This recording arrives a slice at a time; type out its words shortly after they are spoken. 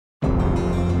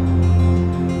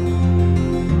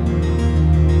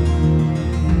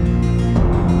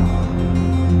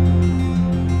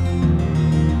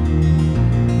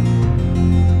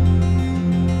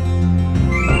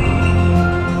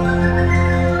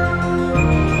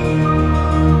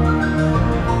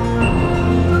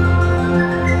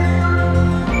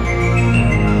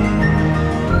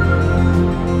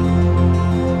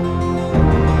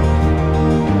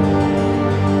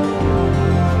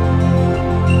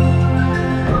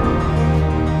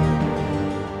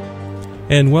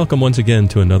And welcome once again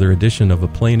to another edition of A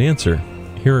Plain Answer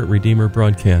here at Redeemer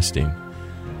Broadcasting.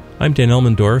 I'm Dan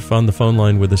Elmendorf. On the phone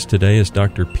line with us today is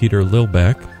Dr. Peter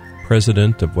Lillback,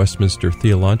 President of Westminster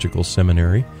Theological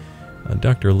Seminary.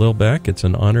 Dr. Lillback, it's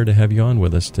an honor to have you on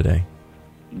with us today.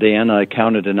 Dan, I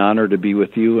count it an honor to be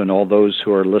with you and all those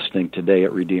who are listening today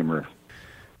at Redeemer.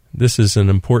 This is an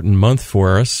important month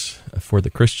for us, for the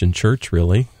Christian church,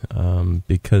 really,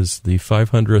 because the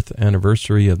 500th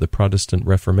anniversary of the Protestant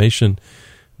Reformation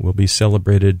will be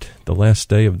celebrated the last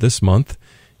day of this month,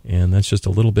 and that's just a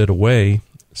little bit away.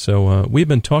 So we've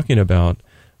been talking about,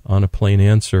 on A Plain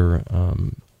Answer,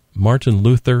 Martin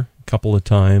Luther a couple of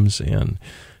times, and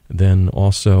then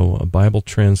also a Bible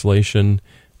translation.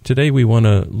 Today we want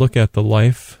to look at the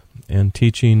life and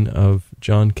teaching of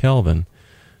John Calvin,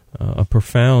 a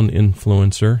profound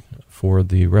influencer for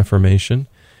the Reformation.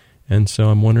 And so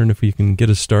I'm wondering if we can get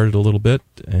us started a little bit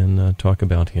and talk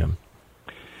about him.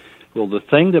 Well, the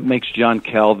thing that makes John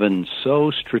Calvin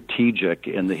so strategic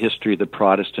in the history of the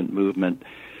Protestant movement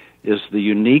is the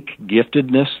unique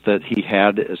giftedness that he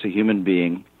had as a human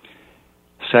being.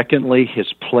 Secondly,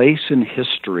 his place in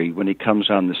history when he comes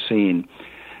on the scene.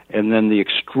 And then the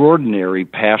extraordinary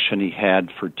passion he had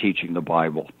for teaching the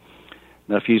Bible.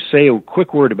 Now, if you say a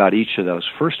quick word about each of those,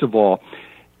 first of all,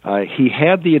 he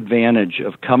had the advantage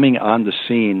of coming on the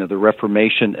scene of the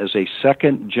Reformation as a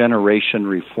second-generation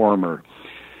reformer.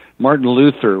 Martin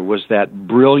Luther was that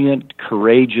brilliant,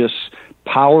 courageous,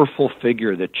 powerful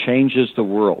figure that changes the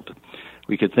world.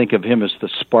 We could think of him as the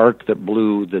spark that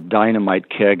blew the dynamite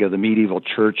keg of the medieval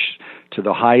church to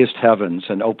the highest heavens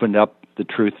and opened up the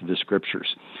truth of the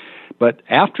Scriptures. But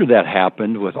after that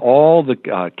happened, with all the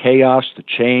chaos, the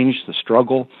change, the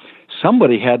struggle,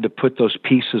 somebody had to put those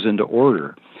pieces into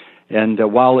order. And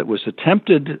while it was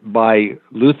attempted by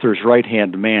Luther's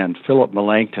right-hand man, Philip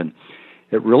Melanchthon,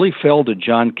 it really fell to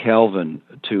John Calvin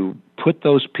to put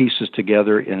those pieces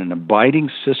together in an abiding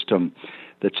system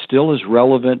that still is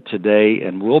relevant today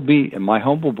and will be, in my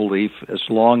humble belief, as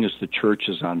long as the church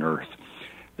is on earth.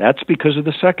 That's because of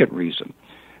the second reason.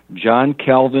 John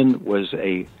Calvin was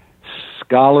a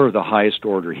scholar of the highest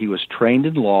order. He was trained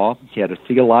in law. He had a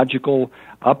theological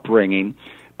upbringing,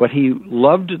 but he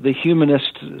loved the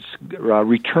humanist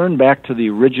return back to the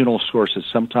original sources.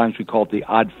 Sometimes we call it the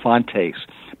ad fontes,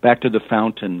 back to the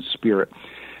fountain spirit,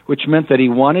 which meant that he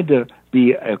wanted to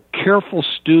be a careful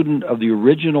student of the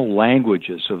original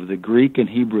languages of the Greek and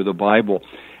Hebrew of the Bible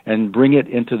and bring it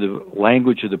into the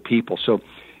language of the people. So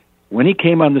when he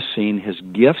came on the scene, his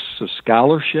gifts of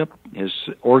scholarship, his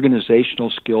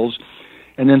organizational skills,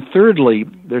 and then thirdly,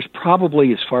 there's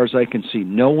probably, as far as I can see,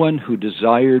 no one who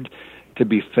desired to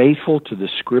be faithful to the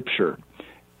Scripture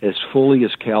as fully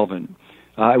as Calvin.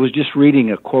 I was just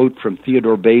reading a quote from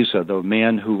Theodore Beza, the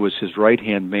man who was his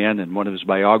right-hand man and one of his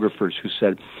biographers, who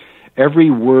said,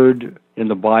 every word in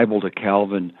the Bible to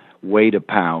Calvin weighed a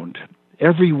pound.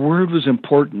 Every word was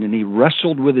important, and he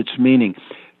wrestled with its meaning,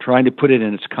 trying to put it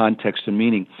in its context and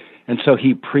meaning. And so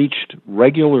he preached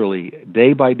regularly,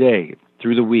 day by day,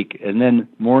 through the week, and then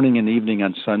morning and evening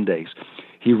on Sundays.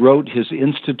 He wrote his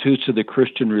Institutes of the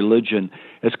Christian Religion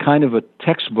as kind of a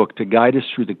textbook to guide us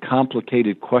through the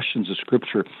complicated questions of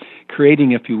Scripture,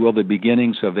 creating, if you will, the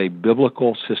beginnings of a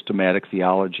biblical systematic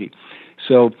theology.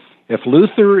 So if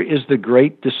Luther is the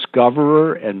great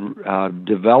discoverer and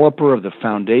developer of the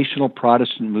foundational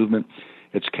Protestant movement,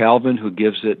 it's Calvin who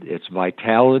gives it its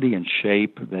vitality and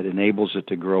shape that enables it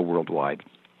to grow worldwide.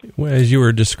 Well, as you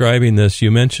were describing this,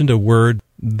 you mentioned a word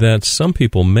that some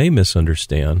people may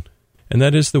misunderstand, and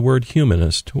that is the word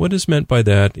humanist. What is meant by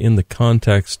that in the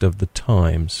context of the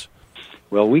times?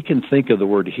 Well, we can think of the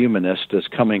word humanist as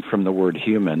coming from the word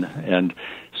human, and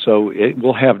so it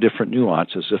will have different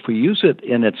nuances. If we use it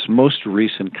in its most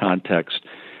recent context,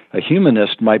 a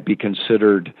humanist might be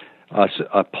considered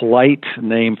a polite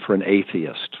name for an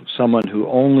atheist, someone who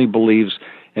only believes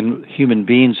in human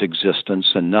beings' existence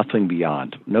and nothing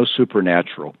beyond, no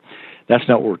supernatural. That's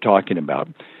not what we're talking about.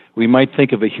 We might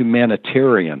think of a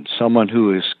humanitarian, someone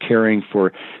who is caring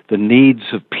for the needs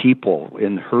of people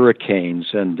in hurricanes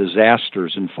and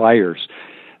disasters and fires.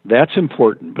 That's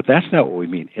important, but that's not what we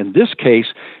mean. In this case,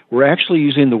 we're actually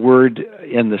using the word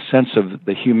in the sense of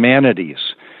the humanities,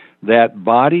 that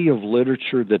body of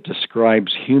literature that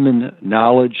describes human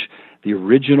knowledge, the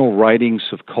original writings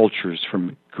of cultures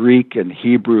from Greek and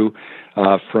Hebrew,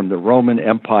 from the Roman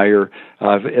Empire,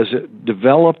 as it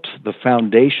developed the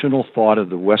foundational thought of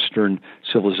the Western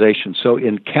civilization. So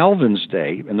in Calvin's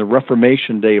day, in the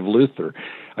Reformation day of Luther,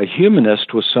 A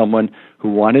humanist was someone who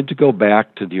wanted to go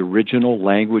back to the original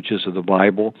languages of the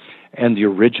Bible and the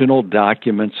original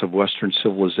documents of Western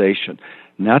civilization,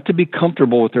 not to be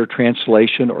comfortable with their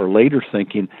translation or later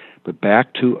thinking, but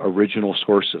back to original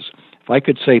sources. If I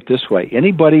could say it this way,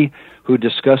 anybody who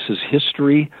discusses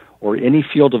history or any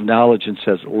field of knowledge and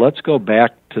says, let's go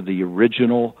back to the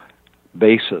original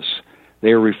basis,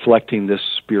 they are reflecting this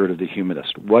spirit of the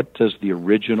humanist. What does the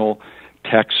original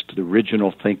text, the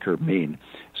original thinker mean?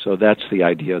 So that's the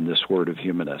idea in this word of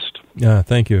humanist. Yeah,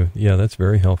 thank you. Yeah, that's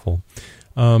very helpful.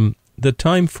 The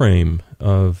time frame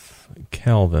of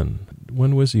Calvin,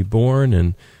 when was he born,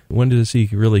 and when does he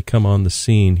really come on the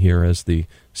scene here as the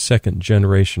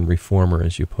second-generation reformer,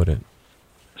 as you put it?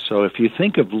 So if you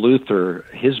think of Luther,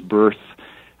 his birth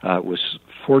was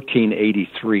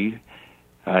 1483.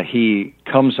 He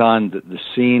comes on the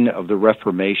scene of the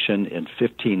Reformation in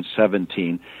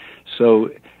 1517. So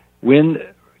when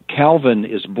Calvin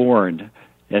is born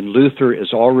and Luther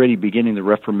is already beginning the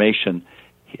Reformation,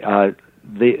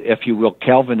 if you will,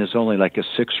 Calvin is only like a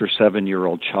 6 or 7 year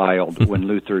old child when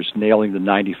Luther's nailing the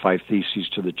 95 Theses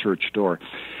to the church door.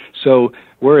 So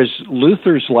whereas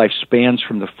Luther's life spans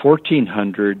from the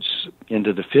 1400s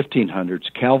into the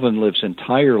 1500s, Calvin lives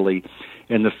entirely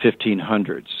in the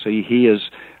 1500s. So he is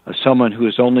someone who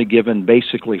is only given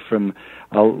basically from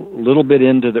a little bit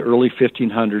into the early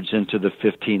 1500s into the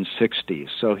 1560s.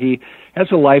 So he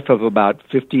has a life of about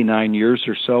 59 years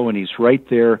or so, and he's right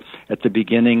there at the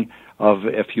beginning of,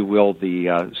 if you will,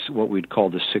 the what we'd call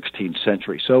the 16th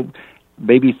century. So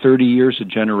maybe 30 years, a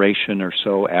generation or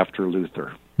so after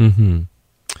Luther. Mm-hmm.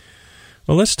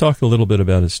 Well, let's talk a little bit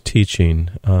about his teaching.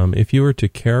 If you were to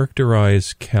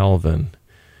characterize Calvin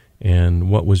and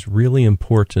what was really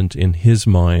important in his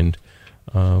mind,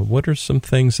 what are some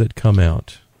things that come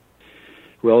out?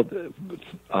 Well,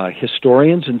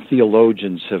 historians and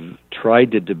theologians have tried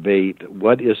to debate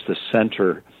what is the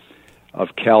center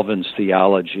of Calvin's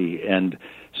theology, and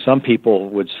some people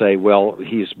would say, well,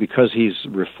 because he's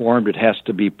Reformed, it has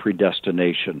to be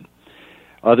predestination.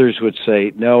 Others would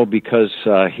say, no, because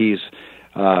he's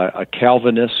a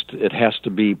Calvinist, it has to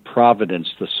be providence,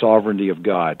 the sovereignty of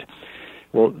God.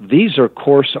 Well, these, of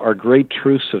course, are great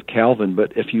truths of Calvin,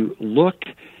 but if you look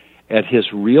at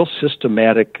his real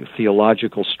systematic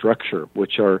theological structure,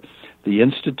 which are the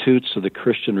Institutes of the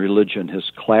Christian Religion,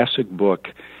 his classic book,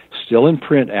 still in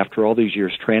print after all these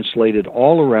years, translated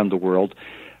all around the world,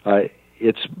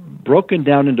 it's broken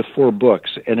down into 4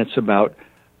 books, and it's about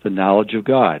the knowledge of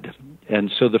God.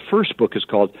 And so the first book is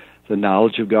called The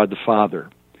Knowledge of God the Father.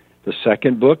 The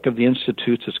second book of the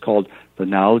Institutes is called The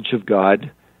Knowledge of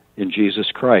God in Jesus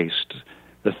Christ.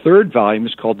 The third volume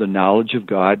is called The Knowledge of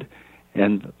God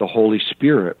and the Holy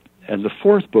Spirit. And the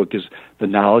fourth book is The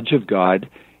Knowledge of God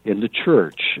in the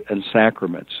Church and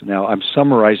Sacraments. Now, I'm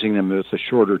summarizing them with a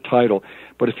shorter title,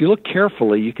 but if you look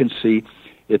carefully, you can see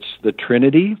it's the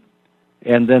Trinity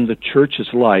and then the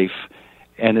Church's life,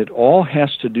 and it all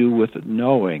has to do with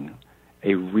knowing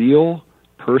a real,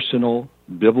 personal,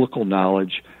 biblical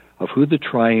knowledge of who the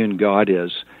triune God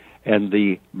is and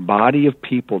the body of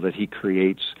people that he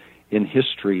creates in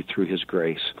history through his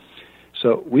grace.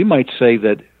 So we might say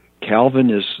that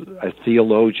Calvin is a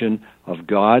theologian of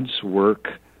God's work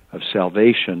of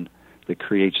salvation that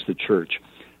creates the church.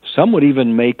 Some would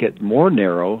even make it more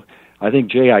narrow. I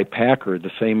think J.I. Packer,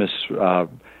 the famous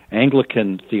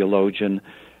Anglican theologian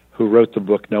who wrote the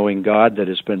book Knowing God that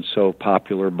has been so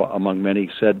popular among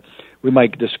many, said we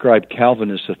might describe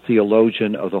Calvin as a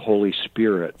theologian of the Holy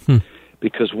Spirit.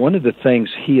 Because one of the things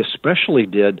he especially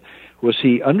did was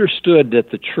he understood that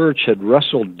the church had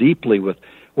wrestled deeply with,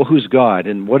 well, who's God,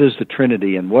 and what is the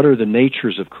Trinity, and what are the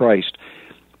natures of Christ?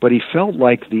 But he felt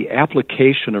like the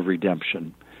application of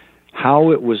redemption,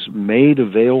 how it was made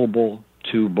available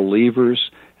to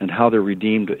believers and how they're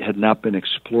redeemed, had not been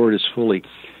explored as fully.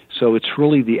 So it's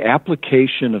really the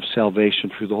application of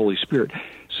salvation through the Holy Spirit.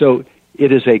 So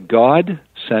it is a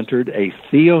God-centered, a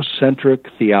theocentric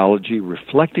theology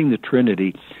reflecting the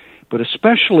Trinity, but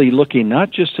especially looking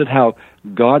not just at how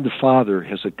God the Father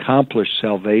has accomplished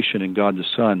salvation in God the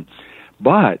Son,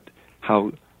 but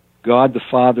how God the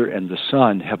Father and the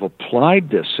Son have applied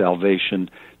this salvation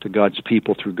to God's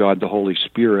people through God the Holy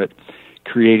Spirit,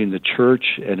 creating the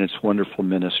church and its wonderful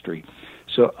ministry.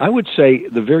 So I would say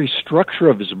the very structure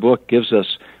of his book gives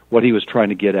us what he was trying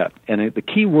to get at. And the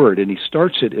key word, and he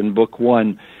starts it in book 1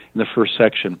 in the first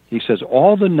section, he says,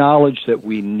 all the knowledge that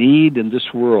we need in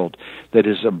this world that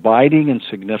is abiding and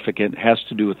significant has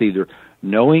to do with either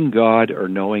knowing God or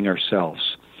knowing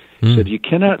ourselves. He said, you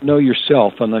cannot know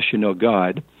yourself unless you know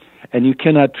God, and you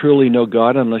cannot truly know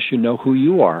God unless you know who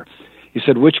you are. He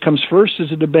said, which comes first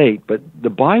is a debate, but the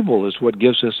Bible is what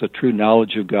gives us a true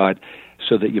knowledge of God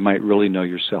so that you might really know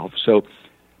yourself. So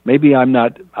maybe I'm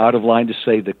not out of line to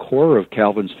say the core of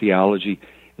Calvin's theology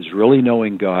is really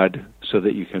knowing God so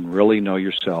that you can really know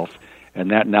yourself.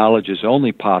 And that knowledge is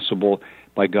only possible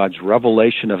by God's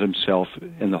revelation of himself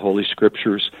in the Holy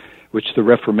Scriptures, which the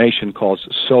Reformation calls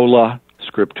sola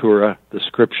scriptura, the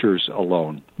Scriptures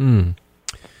alone.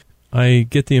 I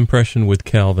get the impression with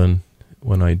Calvin,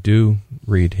 when I do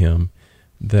read him,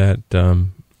 that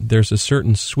there's a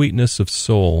certain sweetness of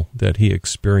soul that he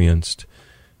experienced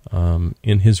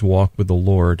in his walk with the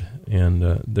Lord,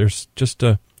 and there's just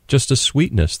a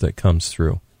sweetness that comes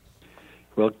through.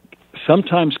 Well,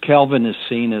 sometimes Calvin is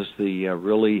seen as the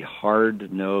really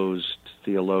hard-nosed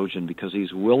theologian because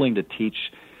he's willing to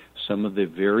teach some of the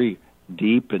very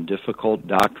deep and difficult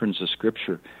doctrines of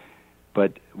Scripture.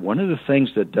 But one of the things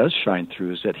that does shine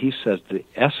through is that he says the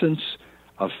essence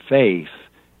of faith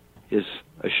is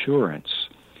assurance.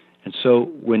 And so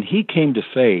when he came to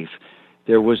faith,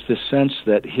 there was this sense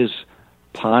that his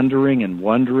pondering and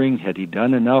wondering, had he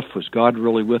done enough, was God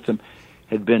really with him,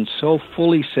 had been so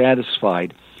fully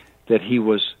satisfied that he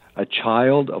was a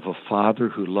child of a father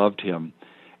who loved him,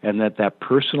 and that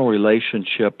personal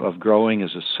relationship of growing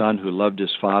as a son who loved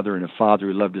his father and a father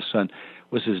who loved his son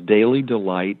was his daily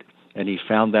delight, and he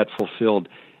found that fulfilled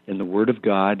in the Word of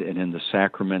God and in the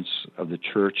sacraments of the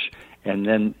church, and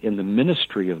then in the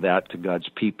ministry of that to God's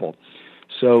people.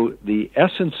 So the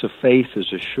essence of faith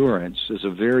as assurance is a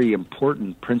very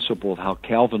important principle of how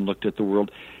Calvin looked at the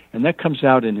world, and that comes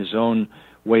out in his own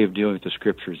way of dealing with the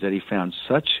Scriptures, that he found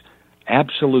such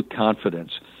absolute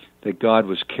confidence that God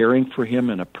was caring for him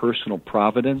in a personal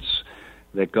providence,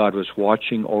 that God was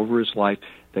watching over his life,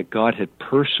 that God had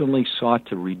personally sought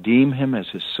to redeem him as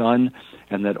his son,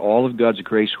 and that all of God's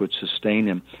grace would sustain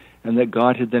him, and that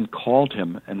God had then called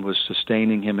him and was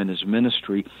sustaining him in his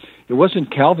ministry. It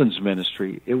wasn't Calvin's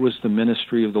ministry, it was the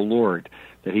ministry of the Lord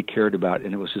that he cared about,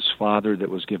 and it was his Father that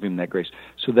was giving him that grace.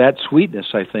 So that sweetness,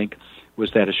 I think,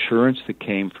 was that assurance that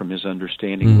came from his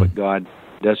understanding of what God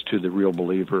does to the real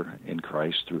believer in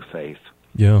Christ through faith.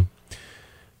 Yeah.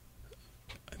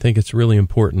 I think it's really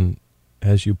important,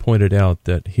 as you pointed out,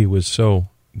 that he was so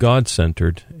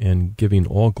God-centered and giving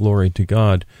all glory to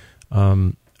God.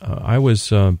 I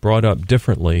was brought up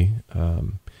differently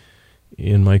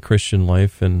in my Christian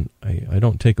life, and I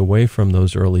don't take away from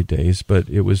those early days, but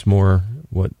it was more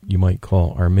what you might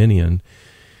call Arminian.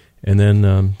 And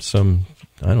then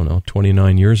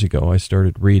 29 years ago, I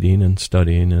started reading and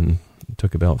studying, and it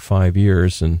took about 5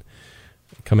 years, and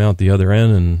come out the other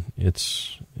end, and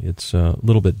it's a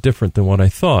little bit different than what I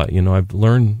thought. I've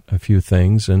learned a few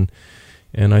things, and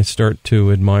I start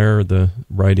to admire the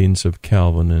writings of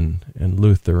Calvin and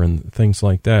Luther and things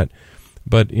like that.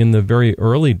 But in the very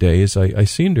early days, I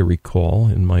seem to recall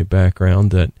in my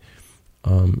background that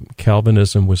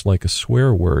Calvinism was like a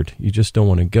swear word. You just don't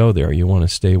want to go there. You want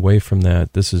to stay away from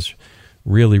that. This is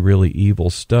really, really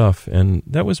evil stuff. And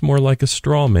that was more like a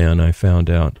straw man, I found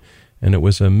out. And it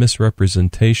was a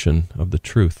misrepresentation of the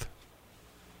truth.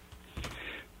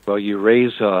 Well, you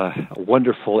raise a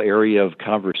wonderful area of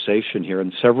conversation here,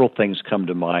 and several things come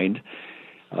to mind.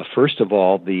 First of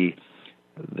all, the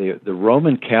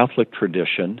Roman Catholic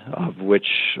tradition, of which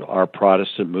our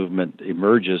Protestant movement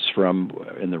emerges from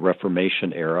in the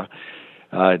Reformation era,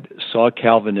 saw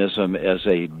Calvinism as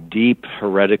a deep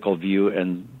heretical view,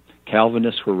 and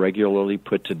Calvinists were regularly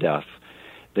put to death.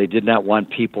 They did not want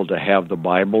people to have the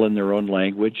Bible in their own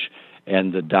language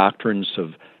and the doctrines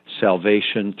of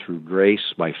salvation through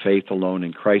grace by faith alone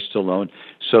in Christ alone,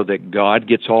 so that God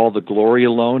gets all the glory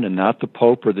alone and not the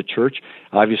Pope or the Church.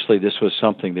 Obviously, this was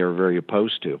something they were very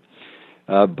opposed to.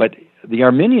 But the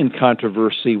Arminian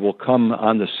controversy will come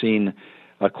on the scene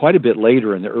quite a bit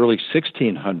later in the early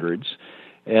 1600s,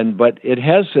 but it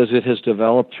has, as it has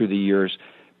developed through the years,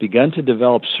 begun to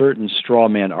develop certain straw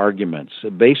man arguments.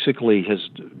 It basically has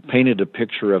painted a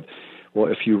picture of,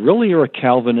 well, if you really are a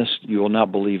Calvinist, you will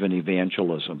not believe in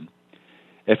evangelism.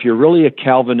 If you're really a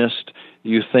Calvinist,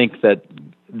 you think that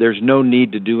there's no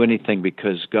need to do anything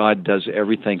because God does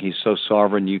everything. He's so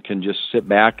sovereign, you can just sit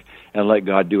back and let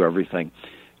God do everything.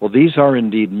 Well, these are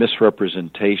indeed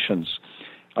misrepresentations.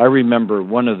 I remember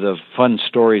one of the fun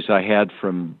stories I had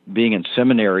from being in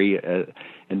seminary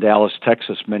in Dallas,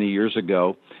 Texas, many years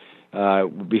ago.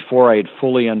 Before I had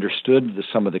fully understood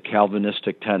some of the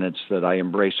Calvinistic tenets that I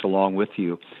embrace along with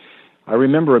you, I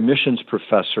remember a missions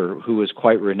professor who was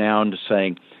quite renowned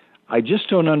saying, I just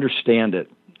don't understand it.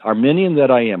 Arminian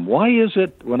that I am, why is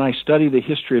it when I study the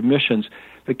history of missions,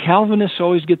 the Calvinists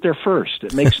always get there first?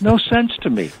 It makes no sense to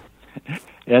me.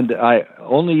 And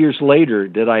only years later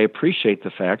did I appreciate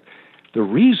the fact the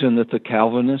reason that the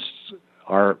Calvinists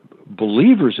are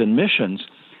believers in missions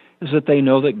is that they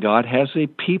know that God has a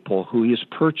people who He has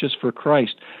purchased for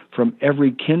Christ from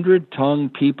every kindred, tongue,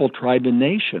 people, tribe, and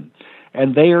nation.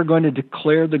 And they are going to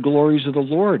declare the glories of the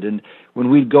Lord. And when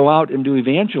we go out and do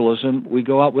evangelism, we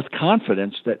go out with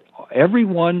confidence that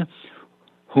everyone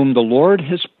whom the Lord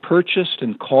has purchased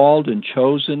and called and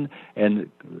chosen and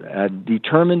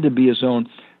determined to be His own,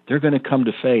 they're going to come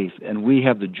to faith, and we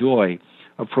have the joy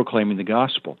of proclaiming the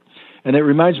gospel. And it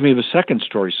reminds me of a second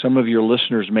story. Some of your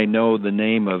listeners may know the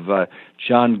name of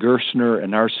John Gerstner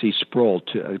and R.C. Sproul,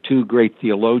 two great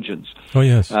theologians. Oh,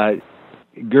 yes.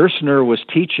 Gerstner was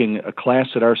teaching a class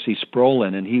at R.C. Sproul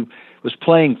in, and he was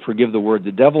playing, forgive the word,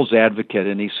 the devil's advocate,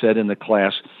 and he said in the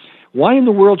class, why in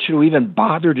the world should we even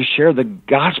bother to share the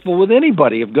gospel with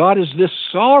anybody if God is this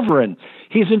sovereign?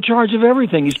 He's in charge of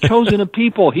everything. He's chosen a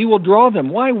people. He will draw them.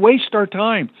 Why waste our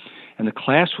time? And the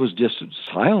class was just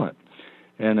silent.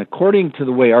 And according to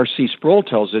the way R.C. Sproul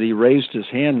tells it, he raised his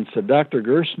hand and said, Dr.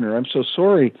 Gerstner, I'm so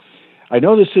sorry. I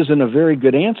know this isn't a very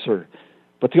good answer,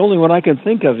 but the only one I can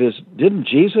think of is, didn't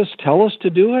Jesus tell us to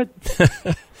do it?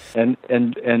 and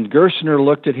Gerstner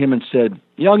looked at him and said,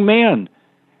 young man,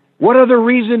 what other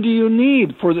reason do you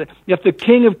need if the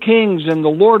King of Kings and the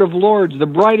Lord of Lords, the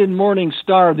bright and morning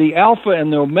star, the Alpha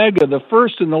and the Omega, the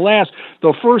first and the last,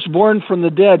 the firstborn from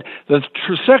the dead, the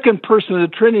second person of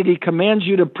the Trinity commands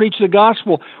you to preach the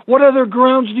gospel, what other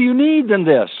grounds do you need than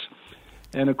this?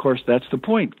 And of course, that's the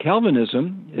point.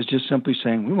 Calvinism is just simply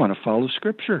saying we want to follow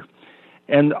Scripture.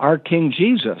 And our King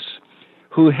Jesus,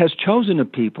 who has chosen a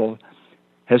people,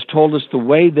 has told us the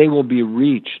way they will be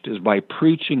reached is by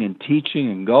preaching and teaching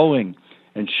and going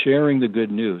and sharing the good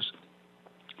news.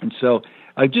 And so,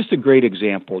 just a great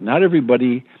example. Not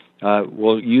everybody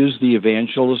will use the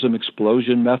evangelism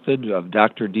explosion method of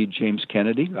Dr. D. James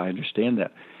Kennedy. I understand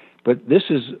that. But this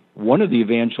is one of the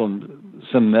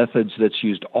evangelism methods that's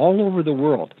used all over the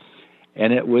world.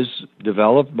 And it was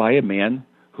developed by a man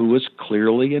who was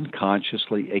clearly and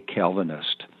consciously a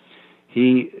Calvinist.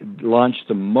 He launched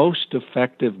the most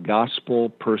effective gospel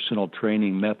personal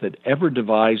training method ever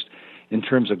devised in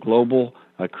terms of global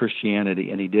Christianity,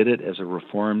 and he did it as a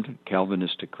Reformed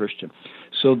Calvinistic Christian.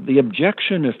 So the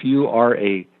objection, if you are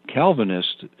a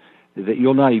Calvinist, that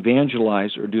you'll not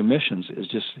evangelize or do missions is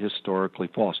just historically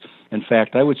false. In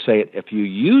fact, I would say if you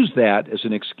use that as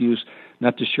an excuse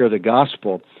not to share the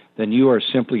gospel, then you are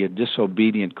simply a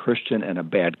disobedient Christian and a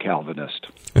bad Calvinist.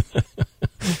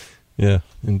 Yeah,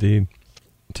 indeed.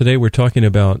 Today we're talking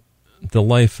about the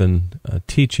life and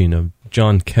teaching of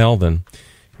John Calvin,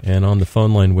 and on the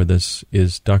phone line with us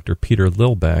is Dr. Peter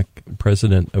Lillback,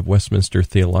 president of Westminster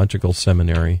Theological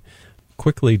Seminary.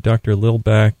 Quickly, Dr.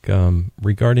 Lillback,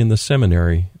 regarding the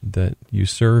seminary that you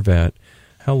serve at,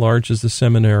 how large is the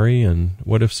seminary, and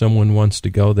what if someone wants to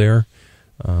go there?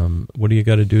 What do you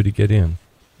got to do to get in?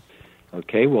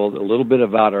 Okay, well, a little bit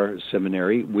about our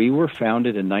seminary. We were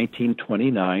founded in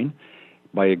 1929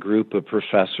 by a group of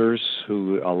professors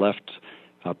who left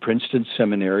Princeton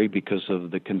Seminary because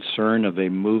of the concern of a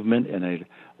movement in a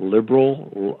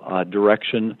liberal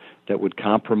direction that would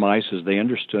compromise, as they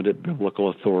understood it, biblical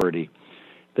authority.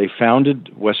 They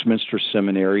founded Westminster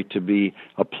Seminary to be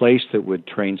a place that would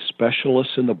train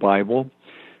specialists in the Bible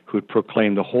who would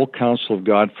proclaim the whole counsel of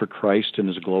God for Christ and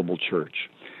His global church.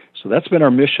 So that's been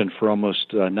our mission for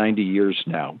almost 90 years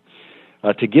now.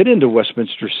 To get into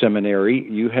Westminster Seminary,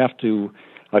 you have to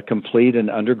complete an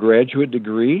undergraduate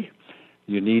degree.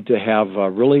 You need to have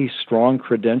really strong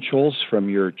credentials from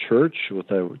your church with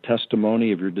a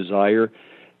testimony of your desire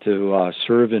to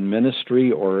serve in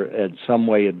ministry or in some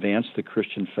way advance the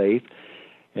Christian faith.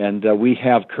 And we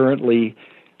have currently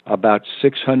about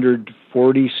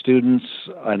 640 students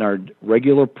in our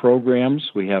regular programs.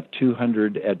 We have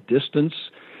 200 at distance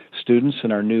students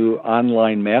in our new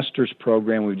online master's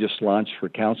program we just launched for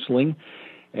counseling.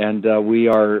 And we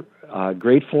are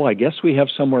grateful. I guess we have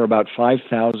somewhere about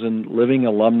 5,000 living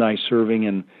alumni serving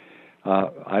in,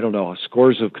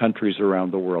 scores of countries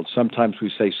around the world. Sometimes we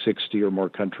say 60 or more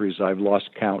countries. I've lost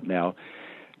count now.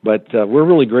 But we're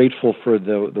really grateful for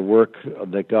the work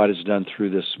that God has done through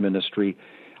this ministry.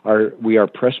 We are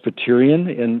Presbyterian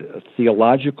in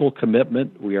theological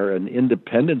commitment. We are an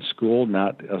independent school,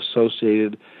 not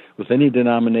associated with any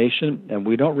denomination, and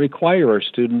we don't require our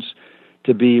students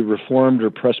to be Reformed or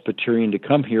Presbyterian to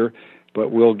come here, but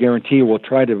we'll guarantee we'll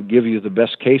try to give you the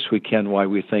best case we can why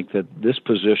we think that this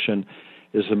position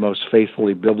is the most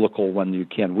faithfully biblical one you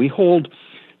can. We hold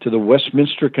to the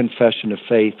Westminster Confession of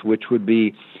Faith, which would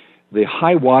be the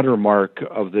high water mark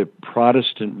of the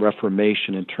Protestant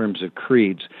Reformation in terms of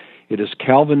creeds. It is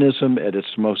Calvinism at its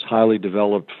most highly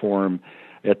developed form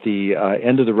at the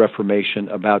end of the Reformation,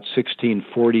 about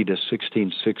 1640 to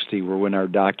 1660 were when our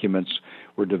documents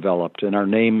were developed. And our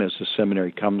name as a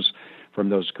seminary comes from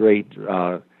those great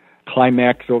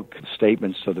climactic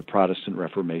statements of the Protestant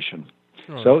Reformation.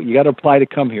 Sure. So you got to apply to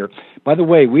come here. By the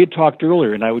way, we had talked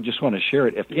earlier, and I would just want to share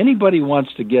it. If anybody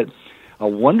wants to get a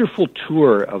wonderful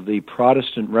tour of the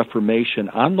Protestant Reformation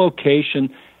on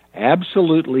location,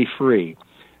 absolutely free,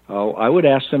 I would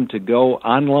ask them to go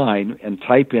online and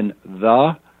type in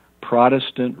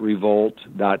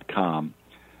theprotestantrevolt.com,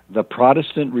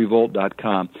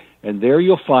 theprotestantrevolt.com, and there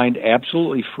you'll find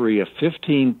absolutely free a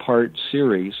 15-part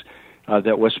series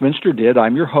that Westminster did.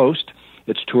 I'm your host.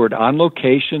 It's toured on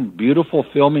location, beautiful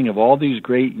filming of all these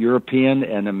great European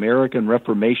and American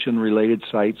Reformation-related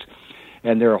sites,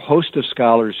 and there are a host of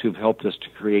scholars who've helped us to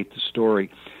create the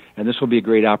story. And this will be a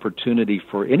great opportunity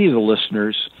for any of the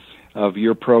listeners of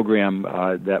your program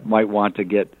that might want to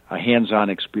get a hands-on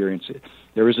experience.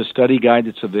 There is a study guide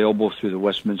that's available through the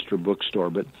Westminster Bookstore,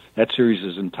 but that series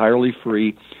is entirely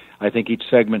free. I think each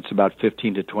segment's about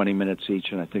 15 to 20 minutes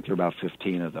each, and I think there are about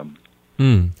 15 of them.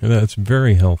 That's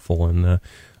very helpful, and I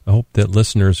hope that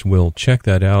listeners will check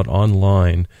that out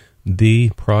online,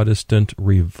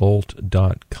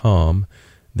 theprotestantrevolt.com,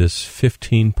 this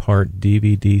 15-part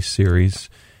DVD series,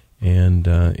 and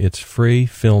it's free,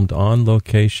 filmed on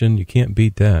location. You can't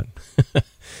beat that.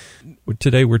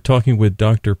 Today we're talking with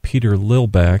Dr. Peter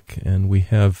Lillback, and we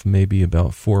have maybe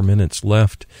about 4 minutes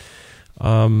left.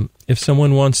 If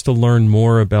someone wants to learn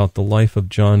more about the life of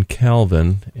John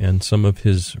Calvin and some of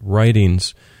his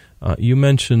writings, you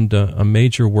mentioned a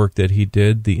major work that he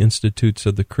did, the Institutes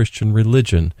of the Christian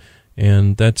Religion,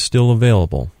 and that's still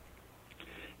available.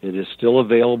 It is still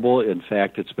available. In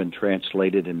fact, it's been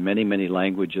translated in many, many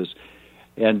languages.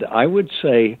 And I would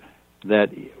say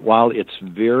that while it's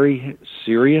very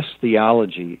serious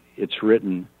theology, it's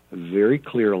written very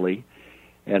clearly,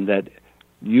 and that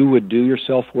you would do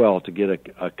yourself well to get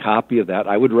a copy of that.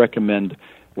 I would recommend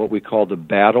what we call the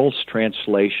Battles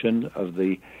translation of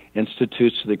the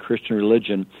Institutes of the Christian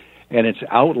Religion, and it's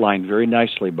outlined very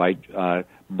nicely by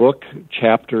book,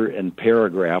 chapter, and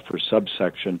paragraph or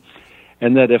subsection.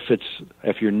 And that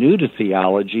if you're new to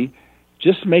theology,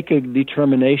 just make a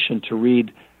determination to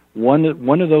read one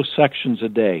of those sections a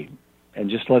day, and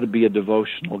just let it be a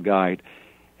devotional guide.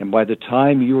 And by the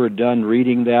time you are done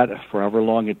reading that, for however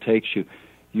long it takes you,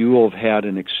 you will have had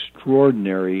an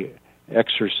extraordinary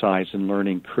exercise in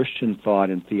learning Christian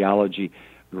thought and theology,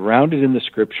 grounded in the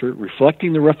Scripture,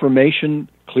 reflecting the Reformation,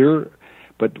 clear,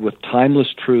 but with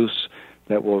timeless truths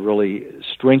that will really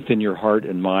strengthen your heart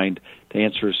and mind to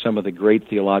answer some of the great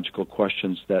theological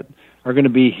questions that are going to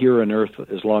be here on earth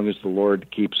as long as the Lord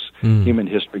keeps human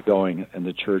history going and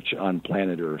the church on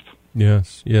planet Earth.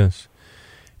 Yes, yes.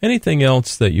 Anything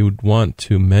else that you would want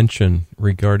to mention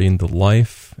regarding the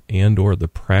life and or the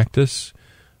practice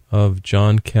of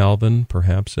John Calvin,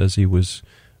 perhaps as he was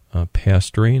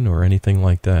pastoring or anything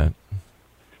like that?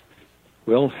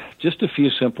 Well, just a few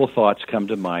simple thoughts come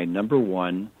to mind. Number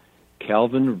one,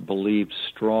 Calvin believed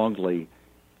strongly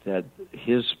that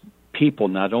his people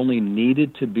not only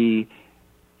needed to be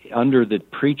under the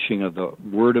preaching of the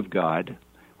Word of God,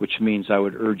 which means I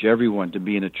would urge everyone to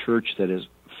be in a church that is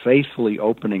faithfully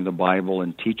opening the Bible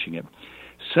and teaching it.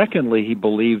 Secondly, he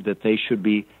believed that they should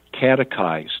be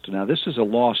catechized. Now, this is a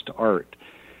lost art,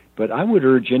 but I would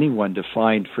urge anyone to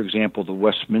find, for example, the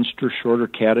Westminster Shorter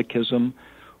Catechism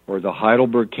or the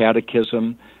Heidelberg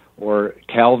Catechism or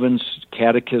Calvin's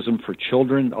Catechism for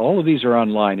Children. All of these are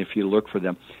online if you look for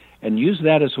them. And use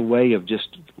that as a way of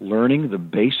just learning the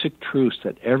basic truths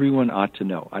that everyone ought to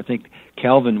know. I think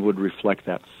Calvin would reflect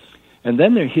that. And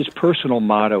then his personal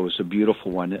motto is a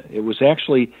beautiful one. It was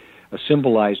actually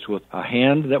symbolized with a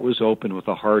hand that was open with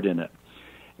a heart in it.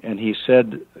 And he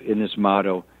said in his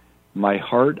motto, "My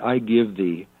heart I give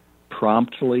thee,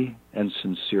 promptly and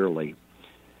sincerely."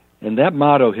 And that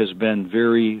motto has been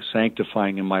very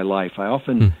sanctifying in my life. I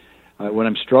often, when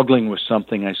I'm struggling with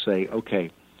something, I say, okay,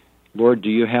 Lord,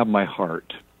 do you have my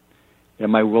heart?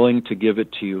 Am I willing to give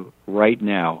it to you right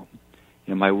now?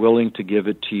 Am I willing to give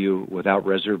it to you without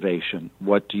reservation?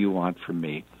 What do you want from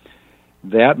me?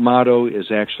 That motto is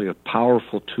actually a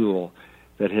powerful tool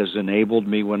that has enabled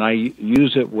me, when I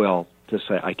use it well, to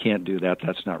say, I can't do that.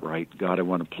 That's not right. God, I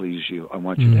want to please you. I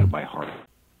want you to have my heart.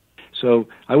 So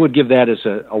I would give that as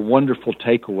a wonderful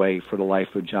takeaway for the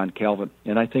life of John Calvin.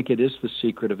 And I think it is the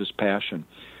secret of his passion.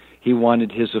 He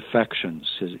wanted his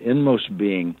affections, his inmost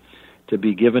being, to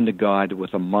be given to God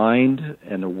with a mind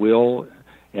and a will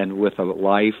and with a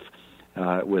life,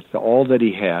 with all that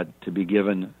he had, to be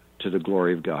given to the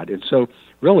glory of God. And so,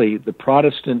 really, the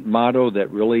Protestant motto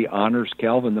that really honors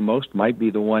Calvin the most might be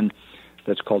the one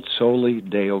that's called Soli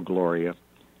Deo Gloria.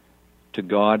 To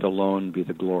God alone be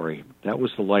the glory. That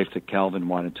was the life that Calvin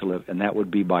wanted to live, and that would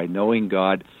be by knowing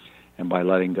God and by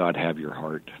letting God have your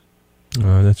heart.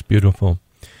 That's beautiful.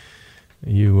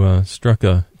 You struck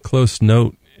a close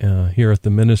note here at the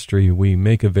ministry. We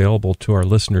make available to our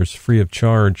listeners free of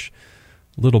charge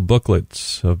little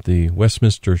booklets of the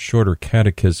Westminster Shorter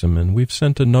Catechism, and we've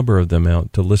sent a number of them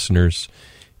out to listeners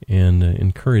and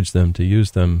encourage them to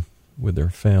use them with their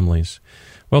families.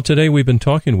 Well, today we've been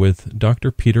talking with Dr.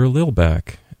 Peter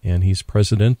Lillback, and he's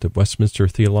president of Westminster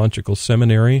Theological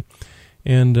Seminary.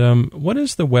 And what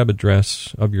is the web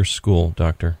address of your school,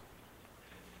 Doctor?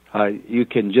 You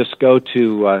can just go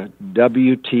to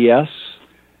WTS.edu,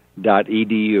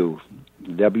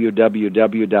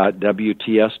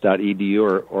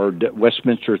 www.wts.edu, or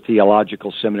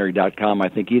WestminsterTheologicalSeminary.com. I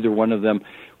think either one of them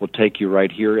will take you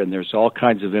right here, and there's all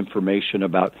kinds of information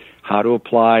about how to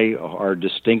apply, our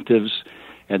distinctives,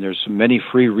 and there's many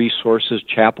free resources,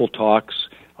 chapel talks,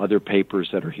 other papers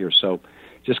that are here. So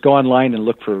just go online and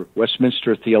look for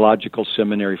Westminster Theological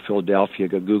Seminary, Philadelphia.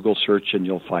 Go Google search, and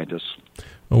you'll find us.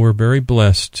 Well, we're very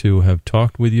blessed to have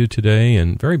talked with you today,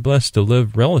 and very blessed to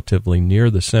live relatively near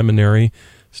the seminary.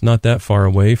 It's not that far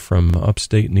away from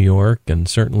upstate New York, and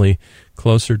certainly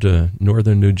closer to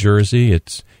northern New Jersey.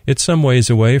 It's some ways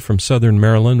away from southern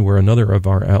Maryland, where another of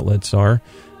our outlets are.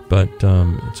 But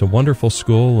it's a wonderful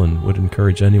school, and would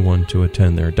encourage anyone to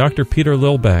attend there. Dr. Peter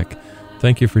Lillback,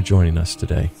 thank you for joining us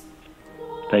today.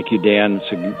 Thank you, Dan.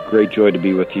 It's a great joy to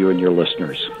be with you and your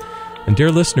listeners. And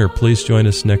dear listener, please join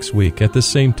us next week at the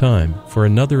same time for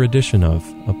another edition of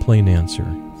A Plain Answer.